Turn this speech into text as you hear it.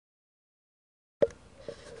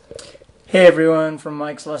Hey everyone from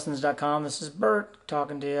Mike'sLessons.com. This is Bert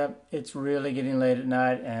talking to you. It's really getting late at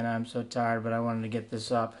night and I'm so tired, but I wanted to get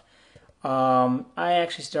this up. I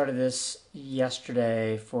actually started this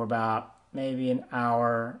yesterday for about maybe an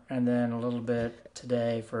hour and then a little bit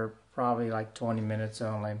today for probably like 20 minutes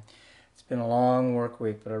only. It's been a long work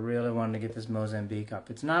week, but I really wanted to get this Mozambique up.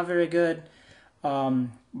 It's not very good,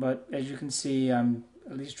 but as you can see, I'm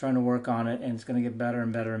at least trying to work on it, and it's going to get better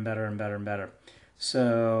and better and better and better and better.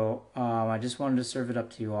 So I just wanted to serve it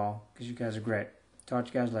up to you all because you guys are great. Talk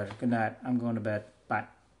to you guys later. Good night. I'm going to bed. Bye.